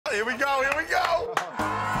here we go, here we go.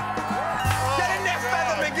 Get in there,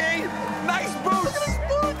 Feather McGee. Nice boots. Look at his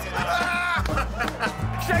boots.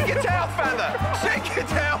 Shake your tail, Feather. Shake your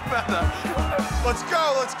tail, Feather. Let's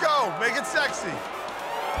go, let's go. Make it sexy.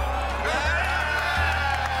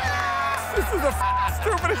 This is the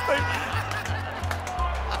stupidest thing.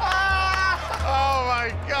 Oh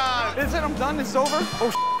my God. Is it? I'm done. It's over.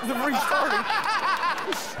 Oh, the restarting.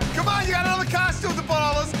 Come on, you got another costume to put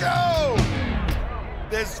on. Let's go.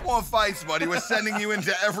 There's 4 fights, buddy. We're sending you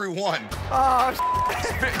into every one. Oh,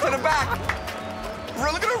 spit to the back.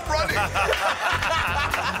 Look at him running.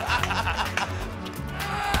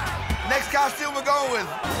 Next costume we're going with.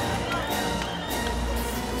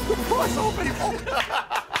 What's open?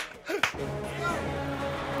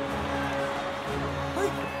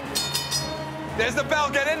 There's the bell.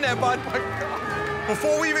 Get in there, bud.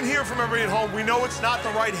 Before we even hear from everybody at home, we know it's not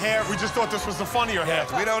the right hair. We just thought this was the funnier hair.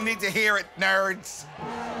 We don't need to hear it, nerds.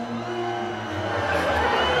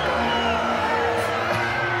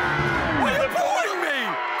 Why are you booing me?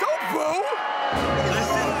 Don't boo.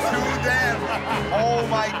 Listen to them. Oh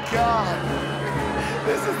my God.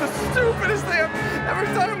 This is the stupidest thing I've ever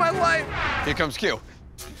done in my life. Here comes Q.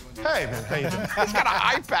 Hey, man, how you doing? He's got an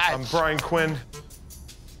eye patch. I'm Brian Quinn.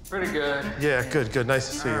 Pretty good. Yeah, good, good. Nice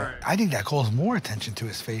to see you. I think that calls more attention to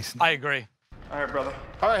his face. I agree. All right, brother.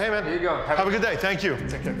 All right, hey, man. Here you go. Have a good day. Thank you.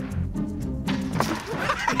 Take care.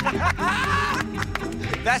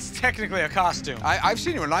 That's technically a costume. I've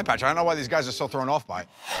seen you in an eye patch. I don't know why these guys are so thrown off by it.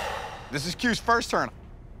 This is Q's first turn.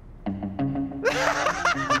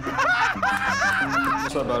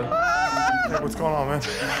 What's up, buddy? Hey, what's going on, man?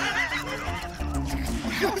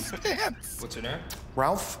 What's your name?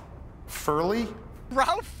 Ralph Furley?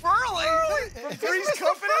 Ralph Furley. From Three's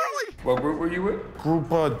Company. What group were you with? Group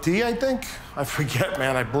D, I think? I forget,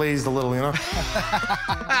 man. I blazed a little, you know?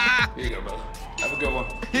 Here you go, brother. Have a good one.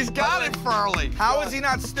 He's got it, Furley. How is he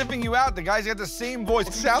not sniffing you out? The guy's got the same voice.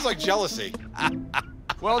 It sounds like jealousy.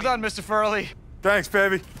 Well done, Mr. Furley. Thanks,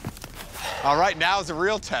 baby. All right, now's the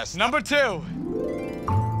real test. Number 2.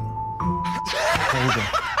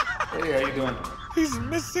 Hey, how you doing? He's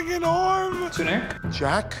missing an arm. What's your name?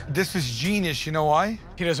 Jack? This was genius, you know why?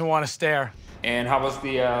 He doesn't want to stare. And how was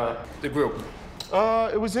the group?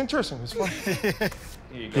 It was interesting. It was fun. Here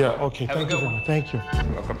you go. Yeah, okay. Have a Thank you good very one. much. Thank you.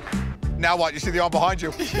 You're welcome. Now what? You see the arm behind you?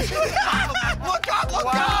 Look out,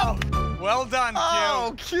 look out! Well done, Q.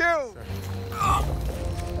 Oh, cute.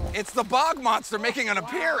 It's the Bog Monster making an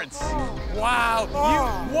appearance. Wow,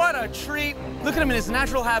 what a treat. Look at him in his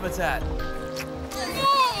natural habitat.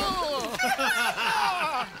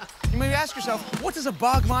 You may ask yourself, what does a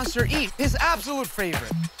bog monster eat? His absolute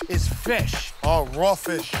favorite is fish. Oh, raw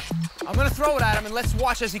fish. I'm gonna throw it at him and let's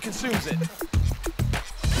watch as he consumes it.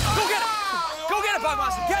 Go get it! Go get it, bog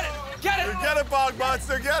monster, get it! Get it! Get it, Bog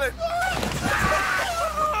Monster, get it!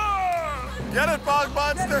 Get it, Bog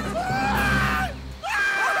Monster!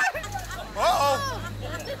 Uh-oh!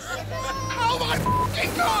 Oh my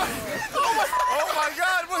fucking God! Oh my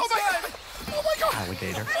God, what's that? Oh my God!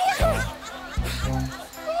 Alligator. Oh my God!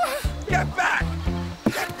 Get back!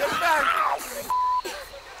 Get back!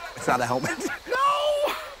 It's not a helmet. No!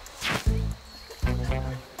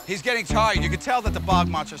 He's getting tired. You can tell that the Bog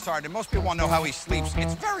Monster's tired, and most people want to know how he sleeps.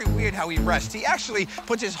 It's very weird how he rests. He actually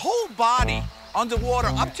puts his whole body underwater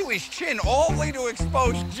up to his chin, all the way to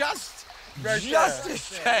expose just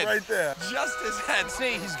his head. Right there. Just his head.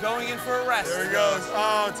 See, he's going in for a rest. There he goes.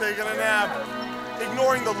 Oh, taking a nap.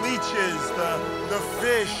 Ignoring the leeches, the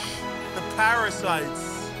fish, the parasites.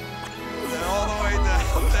 And all the way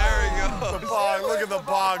down. There he goes. The bog. Look at the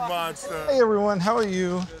Bog Monster. Hey, everyone. How are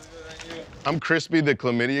you? I'm Crispy the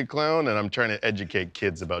Chlamydia Clown, and I'm trying to educate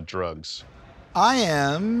kids about drugs. I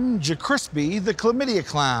am Crispy the Chlamydia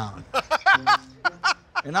Clown.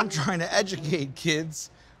 And I'm trying to educate kids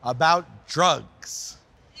about drugs.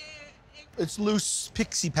 It's loose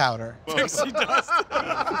pixie powder. Pixie dust.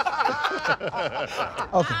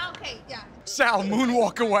 Okay. Okay, yeah. Sal,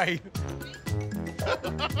 moonwalk away.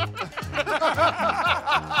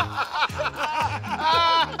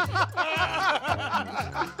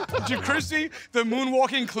 Chrissy, the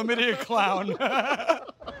moonwalking chlamydia clown.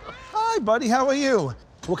 Hi, buddy. How are you?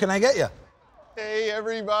 What can I get you? Hey,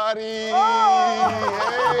 everybody!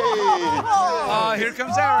 Oh, here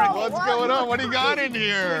comes Eric. What's going on? What do you got in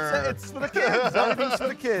here? It's for the kids. Everything's for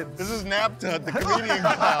the kids. This is Nap Tut, the comedian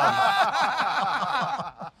clown.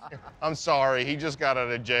 I'm sorry, he just got out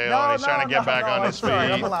of jail and he's trying to get back on his feet.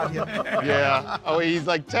 Sorry, I'm allowed here. Yeah. Oh, he's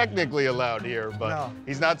like technically allowed here, but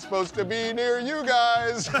he's not supposed to be near you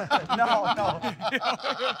guys. No.